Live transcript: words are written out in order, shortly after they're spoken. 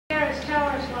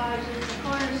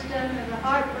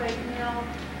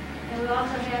we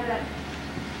also have that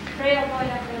trail going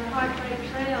up there, the Heartbreak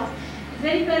Trail. Does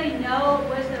anybody know,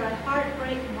 was there a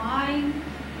Heartbreak mine?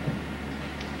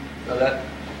 Well, that,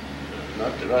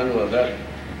 not that I know of, that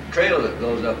trail that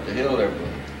goes up the hill there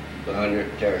behind your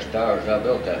terrace towers, I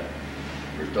built that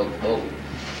for Stokes Bolton.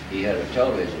 He had a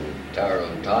television tower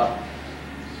on top,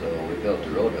 so we built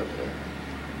the road up there.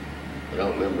 I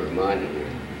don't remember a mine in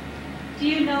there. Do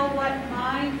you know what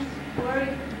mines were,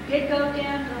 did go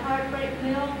down to the Heartbreak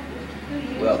Mill? Who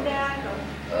used that?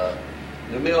 Or?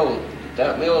 The mill,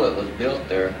 that mill that was built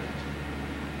there,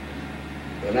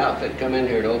 an outfit come in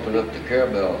here to open up the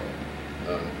Carabel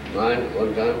mine at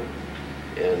one time,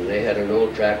 and they had an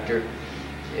old tractor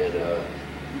and a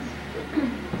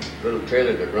little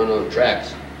trailer that run on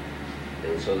tracks.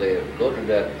 And so they loaded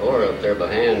that ore up there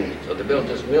by hand. So they built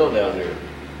this mill down there,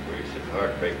 where you said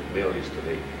Heartbreak Mill used to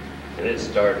be. And it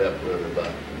started up around about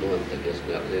a month, I guess, and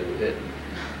that was the end of it.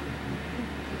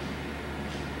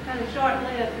 Kind of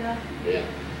short-lived, huh? Yeah.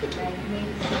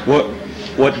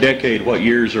 What decade, what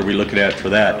years are we looking at for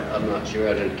that? I'm not sure.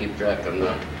 I didn't keep track. I'm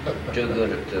not too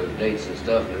good at the dates and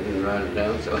stuff, and I didn't write them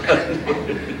down. So.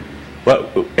 Well,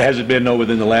 has it been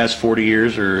within the last 40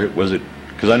 years, or was it?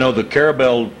 Because I know the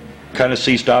Carabel kind of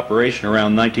ceased operation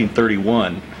around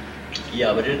 1931.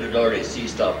 Yeah, but it had already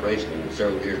ceased operation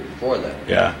several years before that.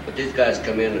 Yeah. But these guys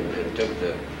come in and took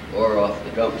the ore off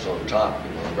the dumps on top,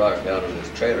 and brought it down in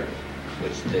this trailer,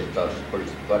 which they thought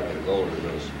was quite a bit of gold in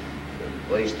those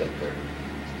waste up there.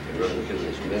 They run through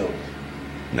this mill.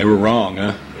 They were wrong,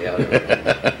 huh? Yeah. They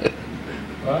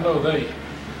were. I know they,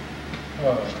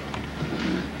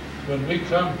 when we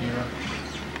come here,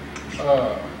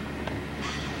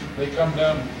 they come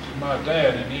down to my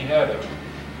dad, and he had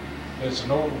it's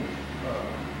an old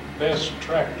Best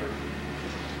tractor,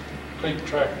 cleat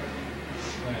tractor,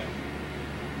 and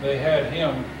they had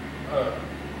him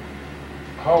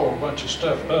haul a bunch of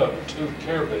stuff up to the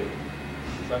caravan,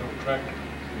 that old tractor,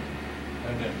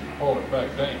 and then haul it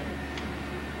back down.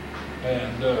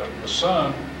 And the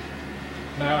son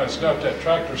now has got that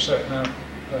tractor sitting out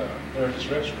there at his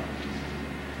restaurant.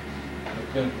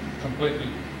 It's been completely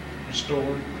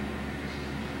restored.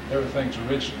 Everything's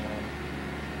original.